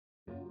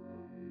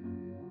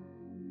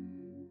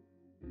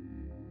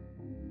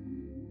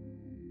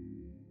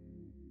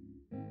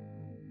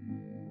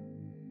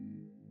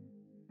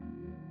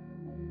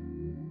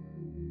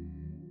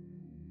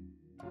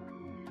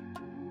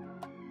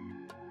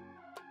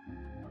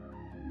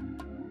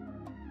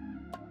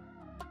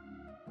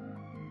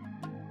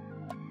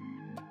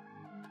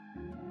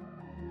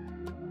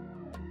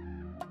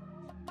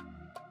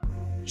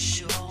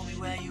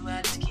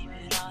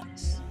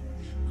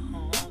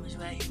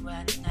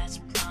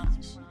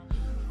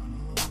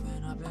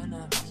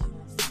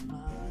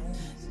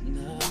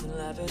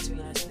between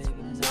us, baby,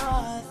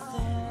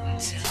 nothing.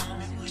 Tell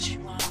me what you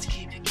want to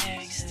keep it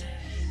gangsta.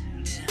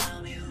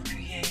 Tell me who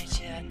created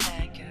you,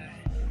 that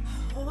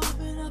girl.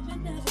 Open up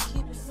and never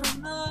keep it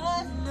from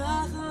us.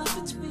 Nothing left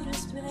between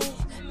us, baby.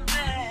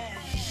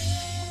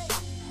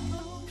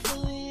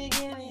 Hopefully you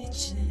give me a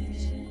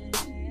chance.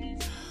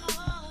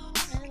 Love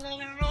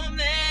and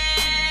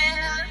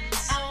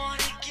romance. I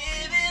wanna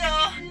give it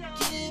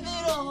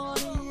all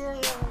to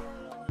you.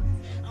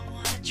 I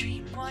wanna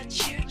dream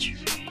what you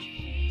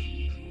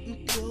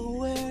dream. Go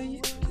where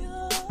you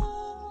go.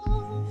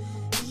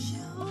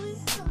 You only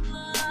have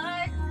mine.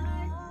 I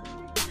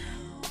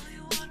only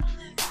wanna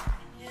live for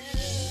you.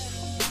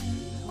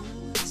 I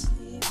wanna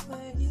sleep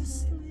where you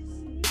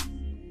sleep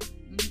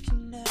and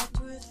connect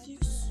with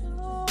your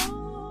soul.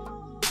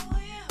 Oh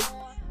yeah, I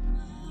wanna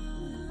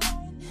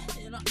love.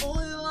 And I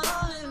only wanna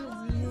live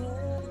with you.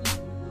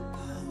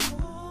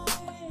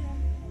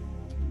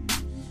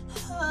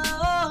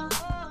 Oh,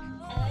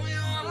 Only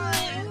wanna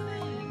live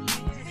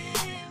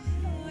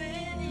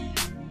with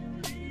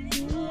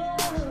you.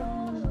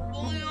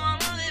 Only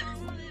wanna live.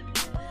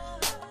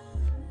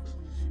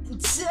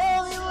 and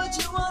tell me what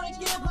you want, I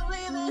can't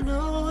believe it.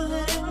 Know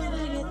that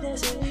everything in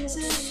this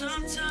is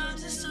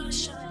Sometimes the sun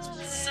shines,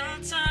 but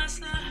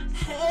sometimes not.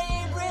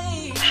 hey,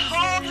 rain. I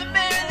hope that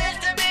maybe this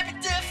time may be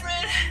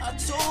different. I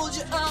told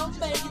you I'll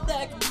make it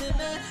that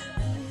commitment.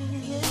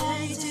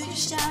 Yeah, you took a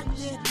shot and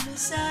didn't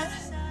miss it.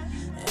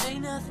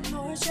 Ain't nothing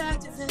more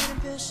attractive than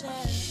ambition.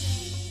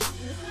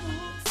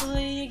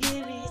 Hopefully you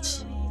give me a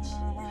chance.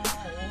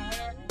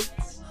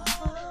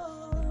 All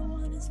I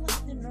want is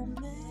love and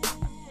romance.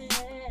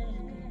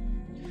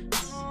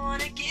 I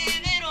wanna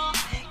give it all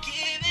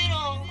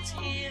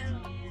to you.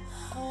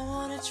 I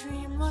wanna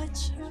dream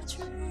what you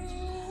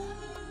dream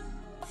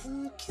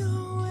and go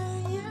where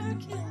you're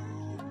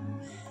going.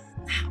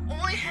 I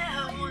only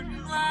have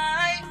one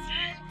life,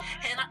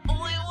 and I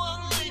only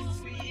wanna live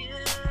for you.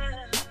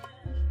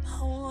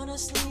 I wanna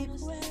sleep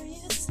where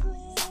you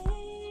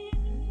sleep,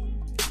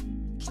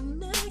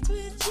 connect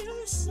with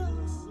your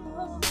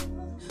soul.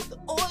 The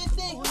only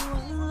thing I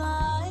really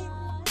like,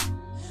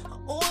 I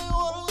only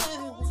wanna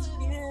live with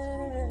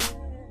you.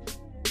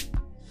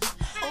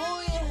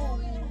 Oh yeah,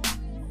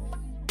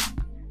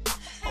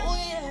 oh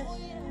yeah.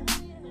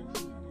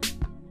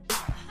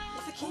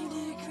 If I came to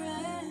your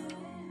crib,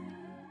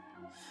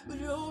 would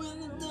you open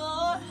the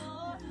door?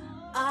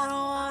 I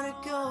don't wanna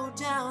go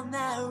down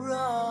that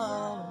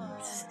road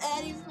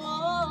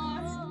anymore.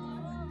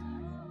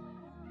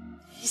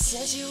 You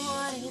said you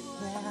wanted it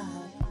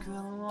bad, girl, I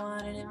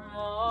wanted it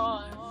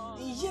more.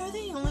 You're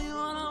the only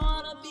one I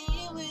wanna be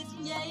with,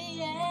 yeah,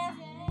 yeah,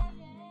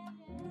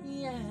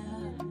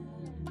 yeah.